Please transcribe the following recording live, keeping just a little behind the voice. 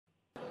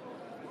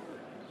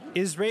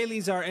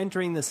Israelis are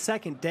entering the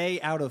second day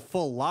out of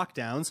full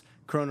lockdowns.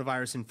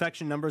 Coronavirus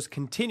infection numbers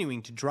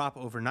continuing to drop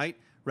overnight,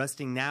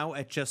 resting now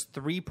at just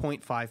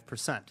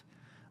 3.5%.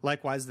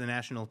 Likewise, the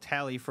national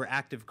tally for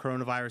active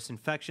coronavirus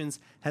infections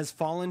has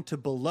fallen to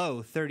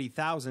below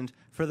 30,000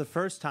 for the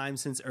first time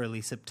since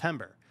early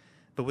September.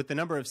 But with the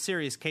number of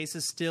serious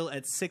cases still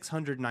at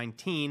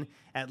 619,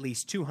 at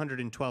least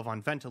 212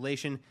 on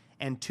ventilation,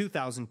 and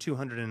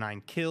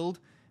 2,209 killed,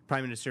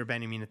 Prime Minister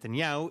Benjamin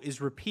Netanyahu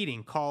is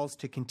repeating calls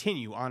to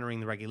continue honoring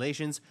the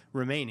regulations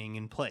remaining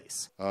in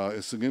place.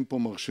 ההישגים פה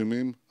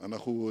מרשימים.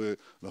 אנחנו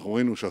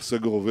ראינו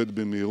שהסגר עובד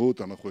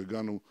במהירות, אנחנו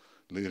הגענו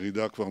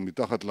לירידה כבר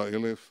מתחת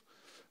ל1,000.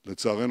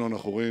 לצערנו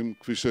אנחנו רואים,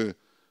 כפי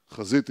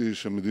שחזיתי,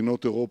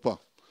 שמדינות אירופה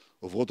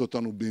עוברות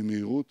אותנו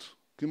במהירות,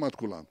 כמעט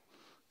כולן.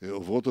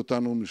 עוברות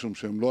אותנו משום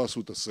שהם לא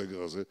עשו את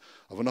הסגר הזה,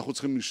 אבל אנחנו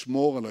צריכים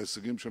לשמור על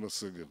ההישגים של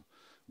הסגר,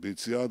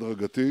 ביציאה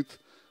הדרגתית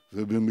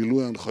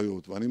ובמילוי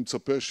ההנחיות, ואני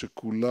מצפה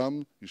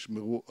שכולם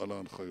ישמרו על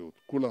ההנחיות,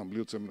 כולם, בלי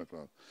יוצא מן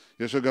הכלל.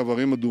 יש אגב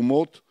ערים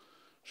אדומות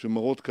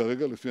שמראות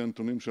כרגע, לפי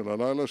הנתונים של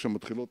הלילה,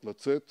 שמתחילות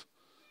לצאת,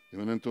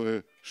 אם אני טועה,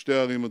 2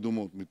 ערים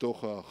אדומות,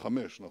 מתוך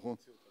 5, נכון?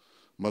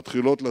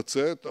 מתחילות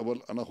לצאת, אבל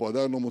אנחנו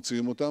עדיין לא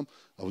מוציאים אותם,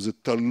 אבל זה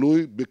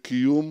תלוי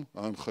בקיום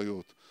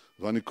ההנחיות.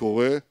 ואני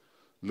קורא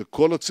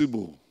לכל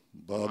הציבור,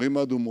 בערים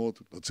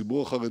האדומות,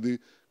 לציבור החרדי,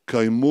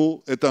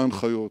 קיימו את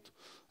ההנחיות.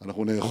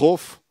 אנחנו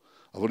נאכוף,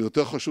 אבל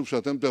יותר חשוב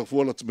שאתם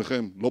תערפו על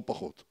עצמכם,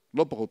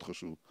 לא פחות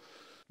חשוב.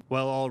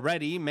 Well,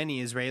 already,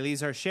 many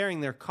Israelis are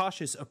sharing their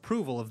cautious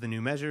approval of the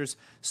new measures,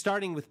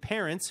 starting with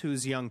parents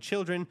whose young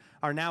children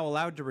are now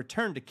allowed to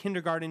return to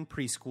kindergarten,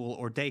 preschool,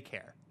 or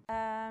daycare.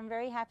 I'm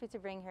very happy to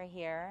bring her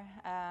here.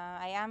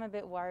 I am a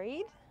bit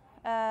worried,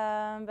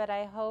 but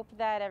I hope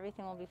that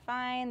everything will be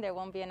fine. There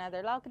won't be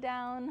another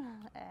lockdown,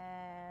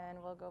 and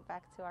we'll go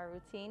back to our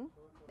routine.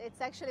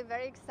 It's actually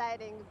very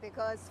exciting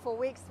because for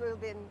weeks we've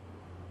been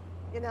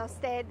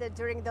stayed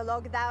during the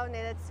lockdown,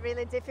 and it's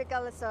really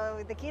difficult, so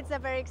the kids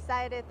are very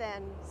excited,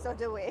 and so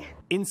do we.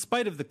 In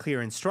spite of the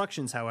clear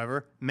instructions, however,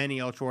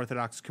 many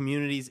ultra-Orthodox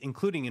communities,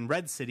 including in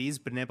red cities,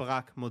 Bnei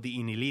Brak,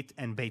 Modi'in Ilit,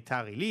 and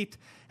Beitar Ilit,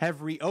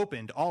 have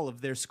reopened all of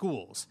their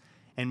schools.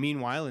 And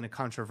meanwhile, in a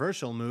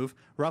controversial move,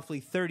 roughly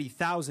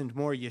 30,000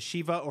 more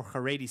yeshiva or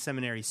Haredi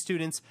seminary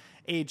students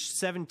aged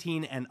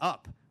 17 and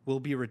up will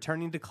be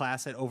returning to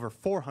class at over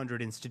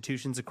 400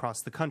 institutions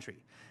across the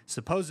country,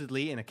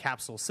 supposedly in a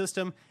capsule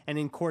system and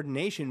in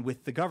coordination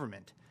with the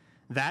government.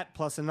 That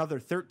plus another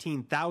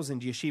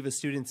 13,000 yeshiva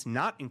students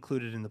not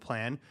included in the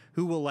plan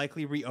who will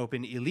likely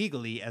reopen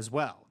illegally as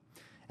well,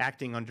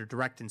 acting under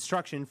direct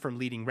instruction from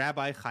leading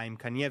Rabbi Chaim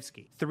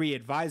Kanievsky. 3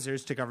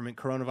 advisors to government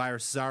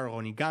coronavirus czar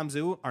Roni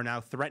Gamzu are now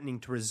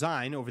threatening to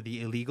resign over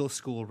the illegal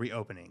school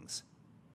reopenings.